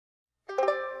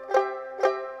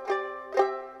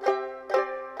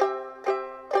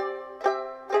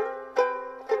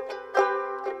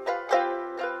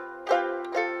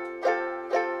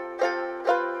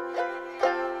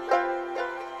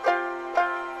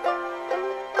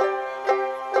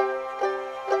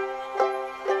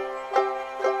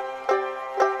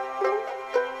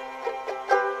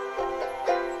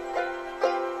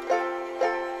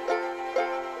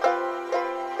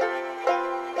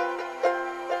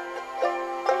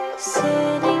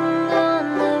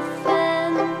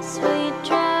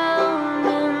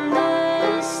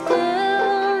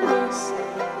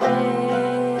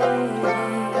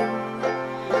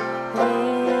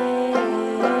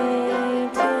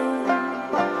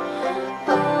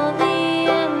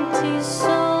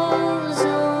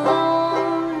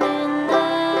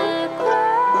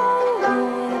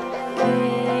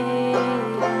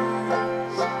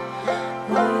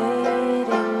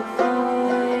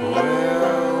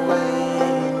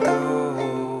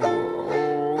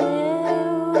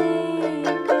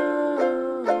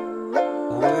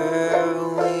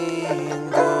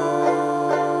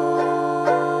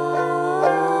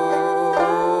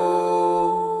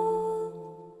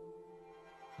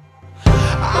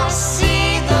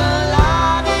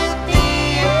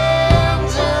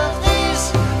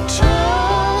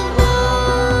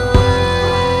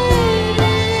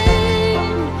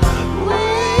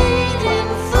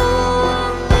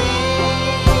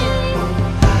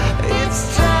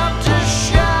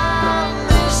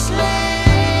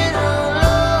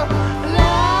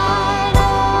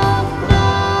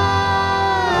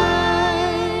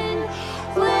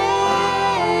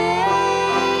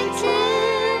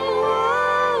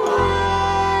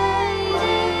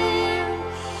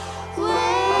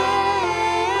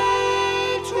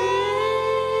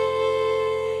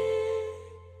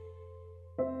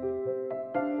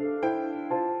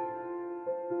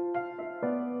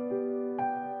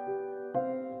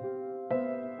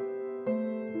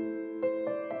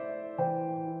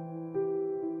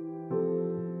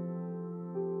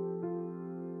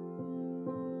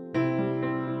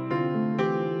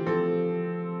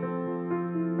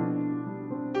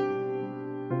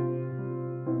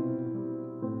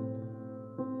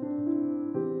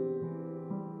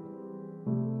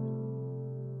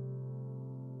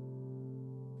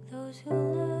Those who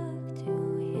look to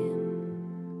him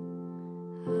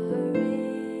are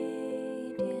radiant,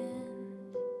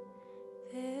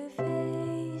 their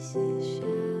faces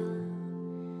shall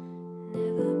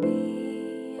never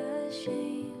be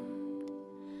ashamed.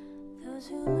 Those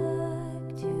who look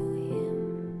to him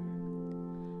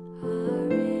are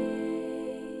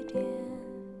radiant,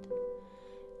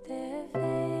 their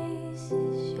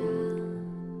faces shall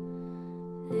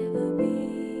never be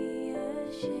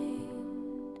ashamed.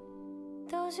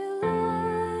 Those who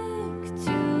look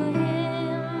to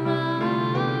him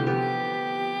are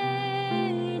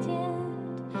radiant,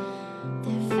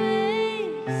 their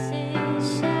faces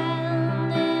shall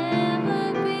never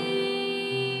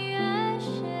be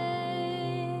ashamed.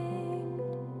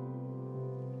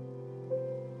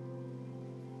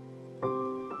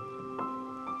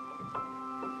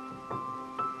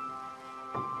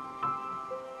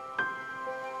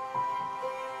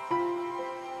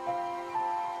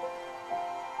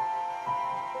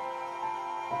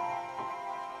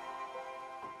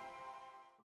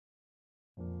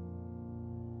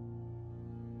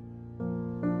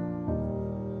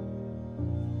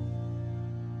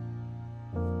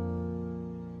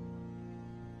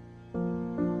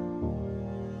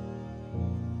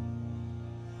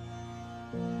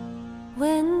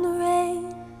 When the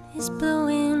rain is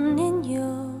blowing in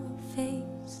your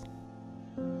face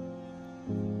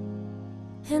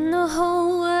and the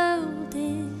whole world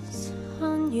is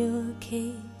on your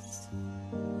case,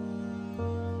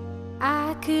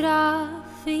 I could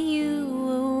offer you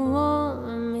a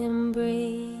warm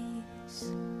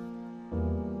embrace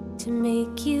to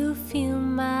make you feel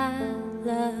my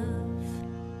love.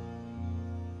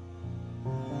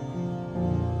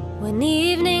 When the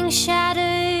evening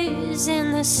shatters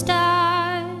and the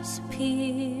stars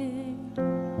appear,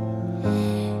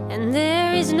 and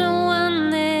there is no one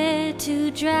there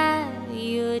to dry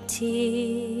your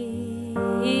tears,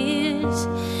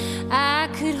 I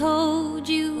could hold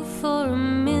you for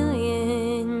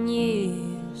 1,000,000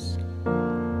 years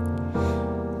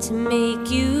to make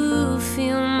you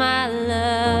feel my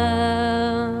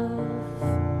love.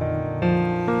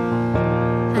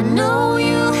 I know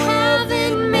you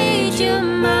haven't made your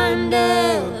mind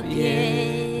up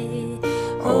yet,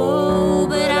 oh,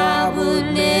 but I would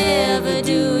never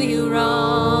do you wrong.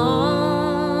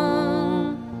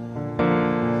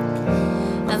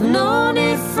 I've known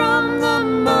it from the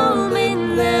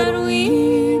moment that we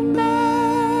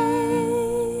met,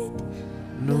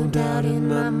 no doubt in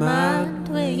my mind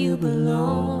where you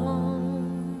belong.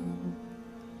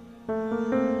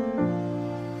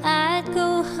 I'd go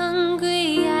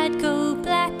hungry, I'd go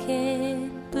black,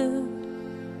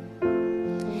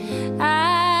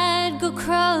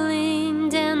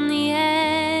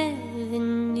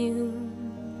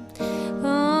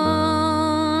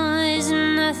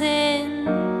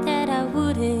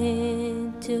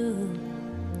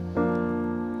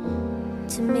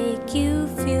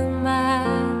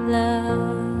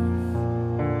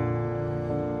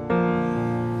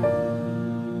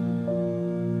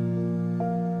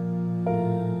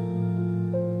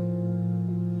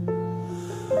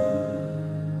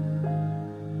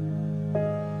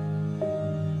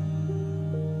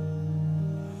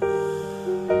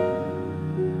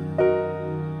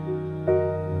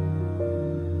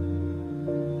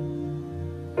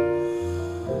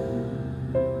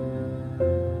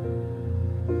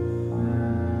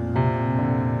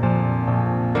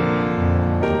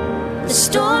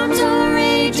 storms are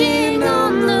raging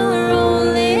on the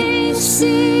rolling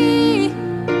sea,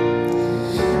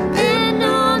 and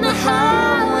on the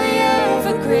highway of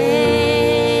regret,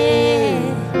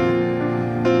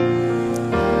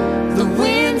 the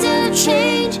winds of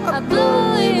change are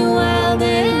blowing wild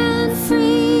and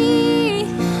free.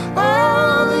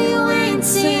 Oh, you ain't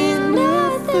seen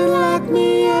nothing like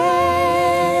me yet.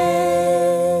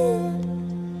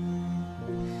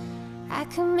 I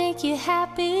can make you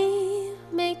happy,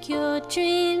 make your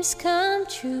dreams come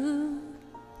true.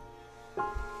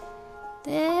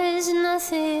 There's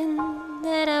nothing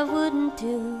that I wouldn't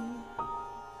do.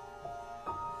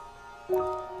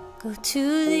 Go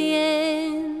to the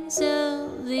ends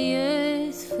of the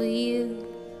earth for you,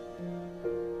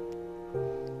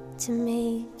 to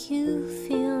make you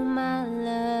feel my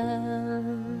love,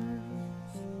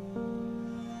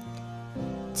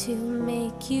 to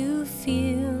make you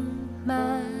feel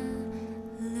my love.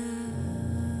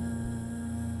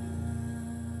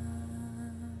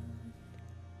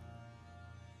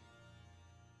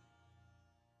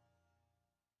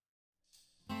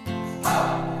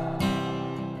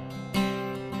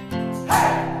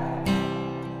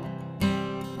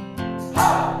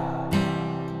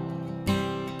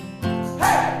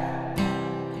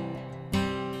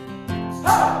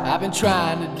 I've been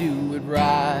trying to do it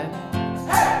right.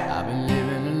 I've been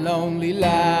living a lonely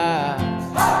life.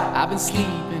 I've been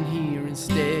sleeping here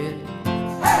instead.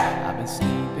 I've been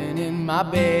sleeping in my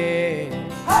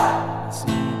bed. I've been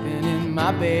sleeping in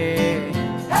my bed.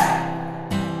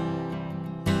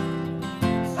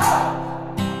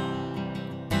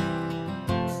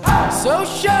 So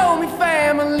show me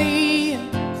family,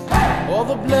 all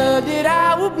the blood that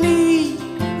I will bleed.